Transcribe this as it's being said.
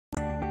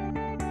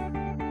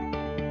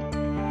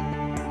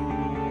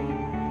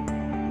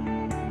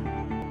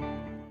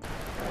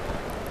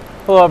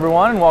Hello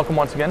everyone, and welcome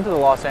once again to the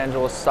Los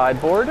Angeles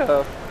Sideboard.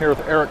 Here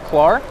with Eric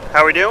Claar.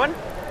 How are we doing?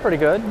 Pretty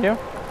good. You?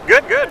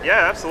 Good, good.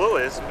 Yeah,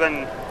 absolutely. This has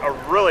been a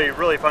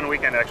really fun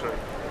weekend, actually.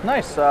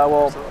 Nice.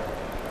 Well,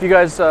 if you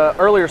guys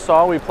earlier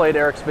saw, we played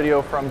Eric's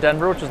video from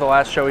Denver, which is the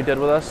last show he did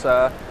with us.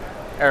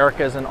 Eric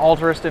is an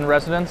altarist in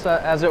residence,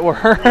 as it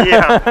were.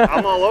 Yeah,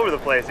 I'm all over the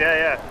place.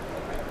 Yeah.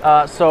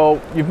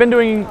 So you've been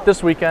doing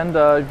this weekend.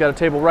 You've got a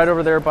table right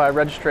over there by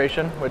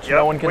registration, which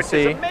no one can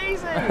see. Which is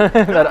amazing.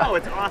 No,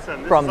 it's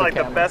awesome. This is like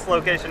the best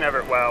location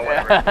ever. Well,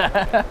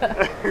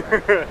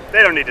 whatever.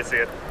 They don't need to see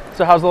it.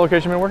 So how's the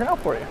location been working out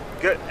for you?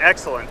 Good,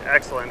 excellent.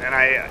 And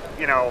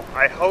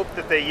I hope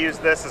that they use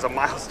this as a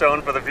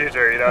milestone for the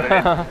future. You know what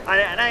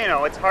I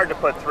mean? It's hard to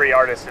put 3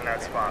 artists in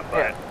that spot,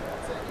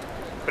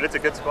 but it's a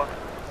good spot.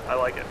 I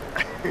like it.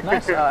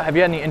 Nice. Have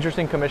you had any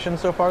interesting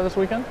commissions so far this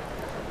weekend?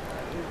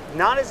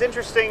 Not as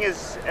interesting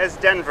as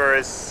Denver,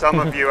 as some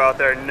of you out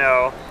there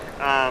know,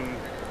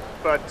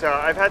 but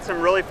I've had some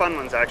really fun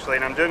ones actually,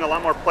 and I'm doing a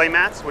lot more play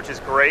mats, which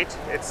is great.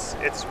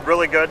 It's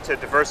really good to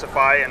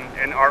diversify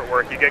in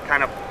artwork. You get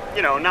kind of,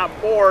 not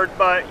bored,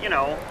 but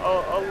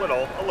a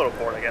little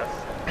bored, I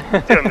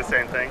guess, doing the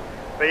same thing.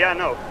 But yeah,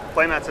 no,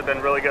 play mats have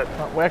been really good.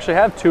 We actually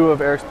have 2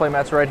 of Eric's play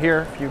mats right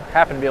here, if you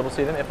happen to be able to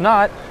see them. If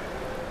not,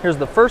 here's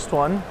the first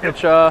one,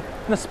 which, in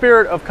the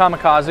spirit of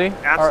Kamikaze,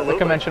 the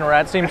convention we're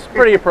at, seems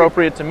pretty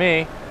appropriate to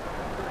me.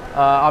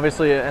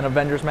 Obviously, an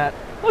Avengers mat.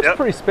 Looks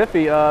pretty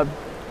spiffy.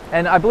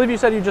 And I believe you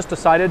said you just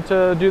decided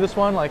to do this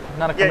one, like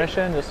not a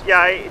commission?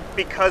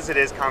 Because it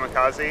is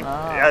Kamikaze,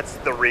 that's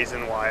the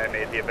reason why I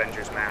made the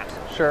Avengers mat.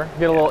 Sure,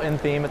 get a little in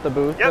theme at the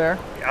booth there.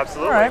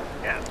 Absolutely. All right.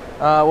 Yeah.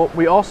 Well,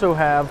 we also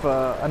have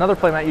another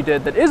playmat you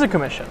did that is a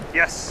commission.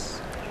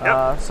 Yes.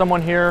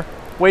 Someone here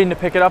waiting to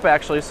pick it up,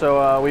 actually,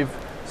 so we've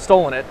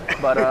stolen it,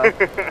 but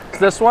it's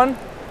this one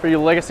for you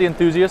Legacy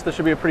enthusiasts. This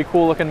should be a pretty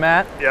cool looking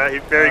mat. Yeah, he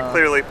very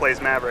clearly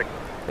plays Maverick.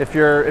 If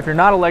you're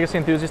not a Legacy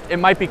enthusiast, it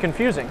might be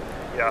confusing.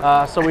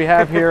 Yeah. So we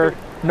have here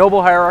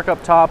Noble Hierarch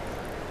up top,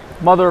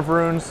 Mother of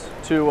Runes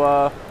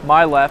to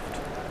my left,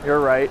 your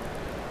right,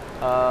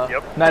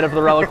 Knight of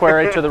the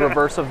Reliquary to the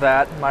reverse of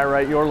that, my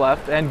right, your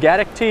left, and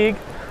Gaddock Teague,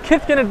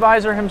 Kithkin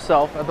Advisor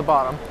himself at the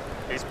bottom.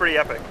 He's pretty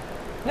epic.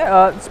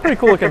 Yeah, it's a pretty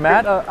cool looking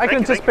mat. I can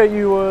anticipate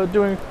you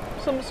doing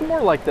some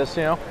more like this,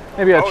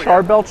 maybe a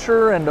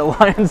Charbelcher and a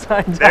Lion's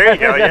Eye. There you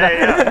go,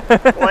 yeah.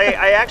 Well,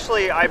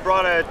 I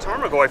brought a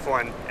Tarmogoyf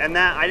one, and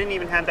I didn't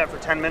even have that for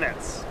 10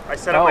 minutes. I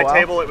set up my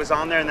table, it was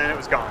on there, and then it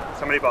was gone.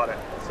 Somebody bought it,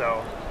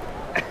 so.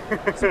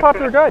 It's a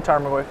popular guy,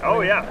 Tarmogoyf.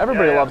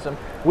 Everybody loves him.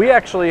 We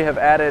actually have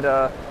added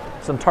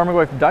some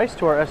Tarmogoyf dice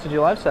to our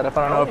SCG Live setup.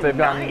 I don't know if they've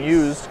gotten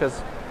used,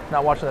 because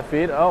not watching the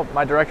feed. Oh,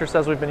 my director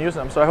says we've been using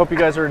them, so I hope you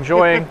guys are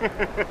enjoying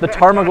the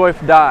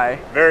Tarmogoyf die.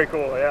 Very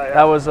cool, yeah.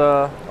 That was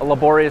a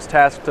laborious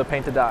task to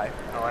paint a die.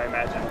 Oh, I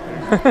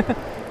imagine.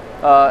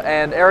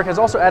 And Eric has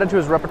also added to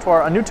his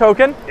repertoire a new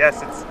token.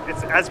 Yes,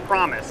 it's as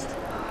promised,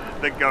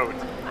 the goat.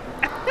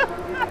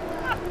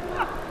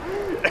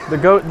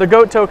 The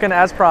goat token,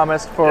 as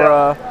promised,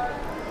 for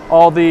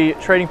all the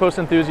Trading Post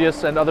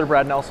enthusiasts and other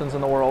Brad Nelsons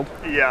in the world.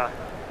 Yeah.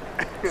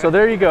 So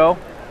there you go.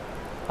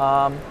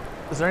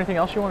 Is there anything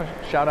else you want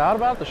to shout out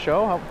about the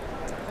show?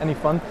 Any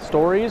fun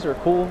stories or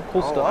cool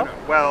stuff?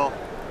 Well,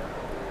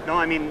 no,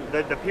 I mean,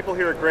 the people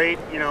here are great.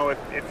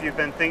 If you've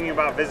been thinking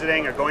about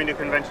visiting or going to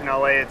Convention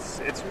LA,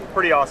 it's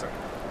pretty awesome.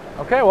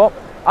 Okay, well,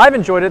 I've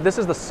enjoyed it. This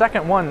is the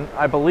second one,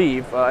 I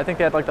believe. I think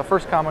they had like the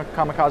first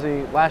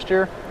Kamikaze last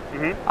year.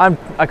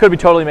 I could be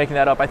totally making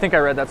that up. I think I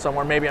read that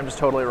somewhere. Maybe I'm just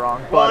totally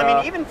wrong. Well, but, I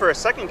mean, even for a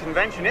second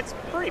convention, it's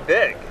pretty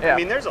big. I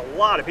mean, there's a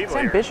lot of people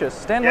here. It's ambitious.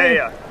 Stan Lee,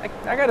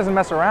 that guy doesn't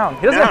mess around.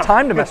 He doesn't have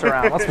time to mess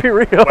around. Let's be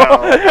real.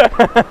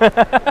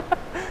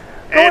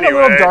 Going a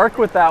little dark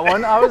with that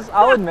one.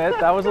 I'll admit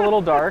that was a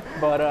little dark,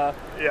 but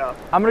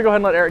I'm gonna go ahead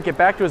and let Eric get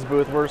back to his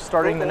booth. We're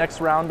starting the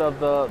next round of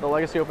the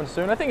Legacy Open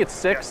soon. I think it's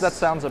 6. That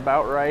sounds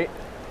about right.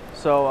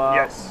 So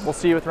we'll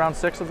see you with round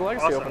 6 of the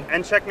Legacy Open.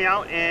 And check me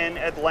out in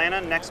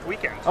Atlanta next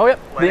weekend. Oh, yep.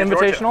 The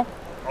Invitational.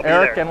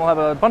 Eric, and we'll have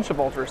a bunch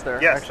of ultras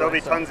there. Yes, there'll be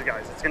tons of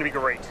guys. It's going to be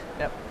great.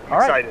 Yep. I'm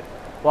excited.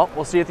 Well,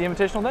 we'll see you at the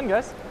Invitational then,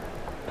 guys.